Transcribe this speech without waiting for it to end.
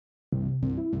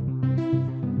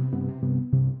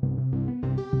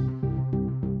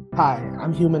Hi,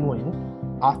 I'm Human Wing,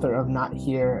 author of Not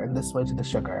Here and This Way to the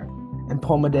Sugar, and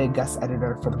Poem a Day guest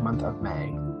editor for the month of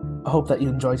May. I hope that you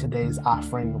enjoy today's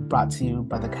offering brought to you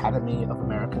by the Academy of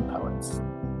American Poets.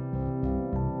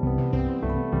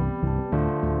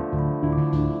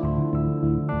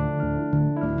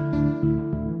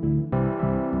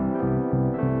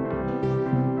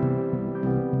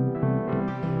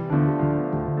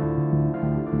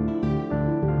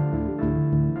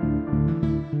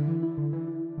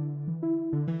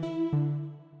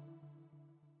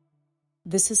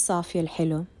 This is Safia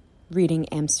Elhillo, reading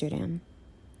Amsterdam.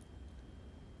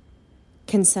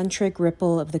 Concentric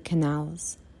ripple of the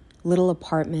canals, little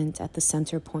apartment at the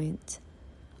center point.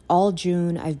 All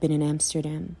June I've been in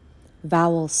Amsterdam,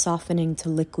 vowels softening to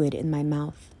liquid in my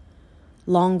mouth.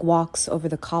 Long walks over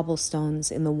the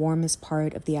cobblestones in the warmest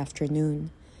part of the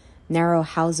afternoon. Narrow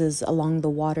houses along the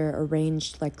water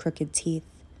arranged like crooked teeth.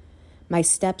 My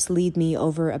steps lead me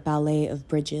over a ballet of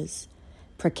bridges.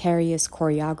 Precarious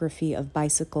choreography of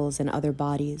bicycles and other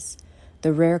bodies,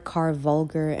 the rare car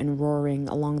vulgar and roaring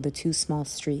along the too small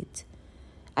street.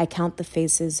 I count the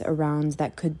faces around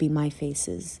that could be my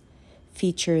faces,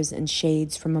 features and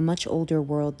shades from a much older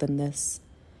world than this.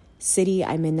 City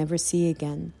I may never see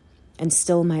again, and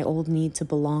still my old need to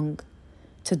belong.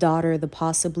 To daughter the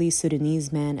possibly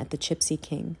Sudanese man at the Gypsy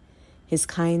King, his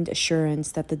kind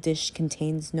assurance that the dish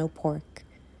contains no pork.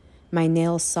 My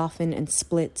nails soften and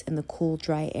split in the cool,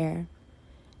 dry air.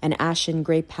 An ashen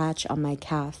gray patch on my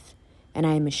calf, and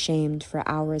I am ashamed for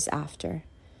hours after,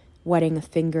 wetting a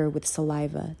finger with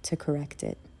saliva to correct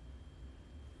it.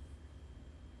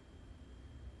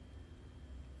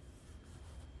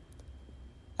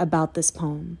 About this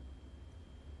poem.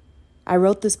 I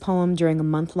wrote this poem during a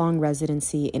month-long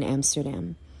residency in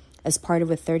Amsterdam as part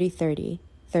of a 30-30,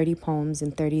 30 poems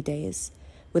in 30 days,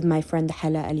 with my friend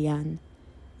Hala Alian.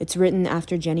 It's written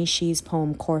after Jenny Shee's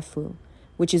poem Corfu,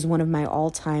 which is one of my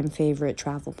all-time favorite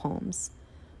travel poems.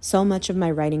 So much of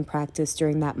my writing practice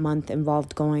during that month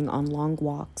involved going on long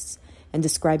walks and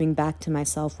describing back to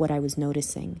myself what I was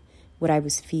noticing, what I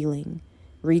was feeling,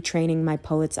 retraining my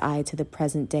poet's eye to the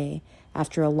present day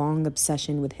after a long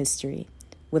obsession with history,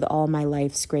 with all my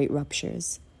life's great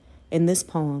ruptures. In this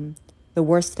poem, the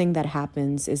worst thing that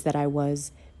happens is that I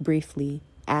was, briefly,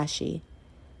 ashy,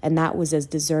 and that was as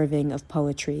deserving of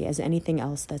poetry as anything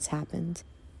else that's happened.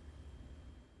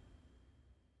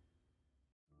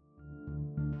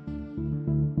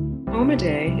 Poem a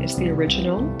Day is the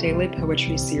original daily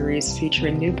poetry series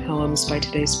featuring new poems by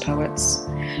today's poets.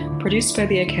 Produced by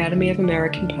the Academy of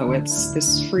American Poets,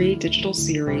 this free digital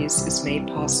series is made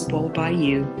possible by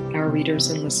you, our readers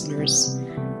and listeners.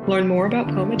 Learn more about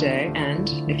Poem a Day and,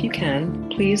 if you can,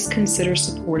 please consider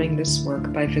supporting this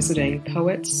work by visiting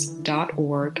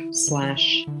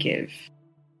poets.org/give.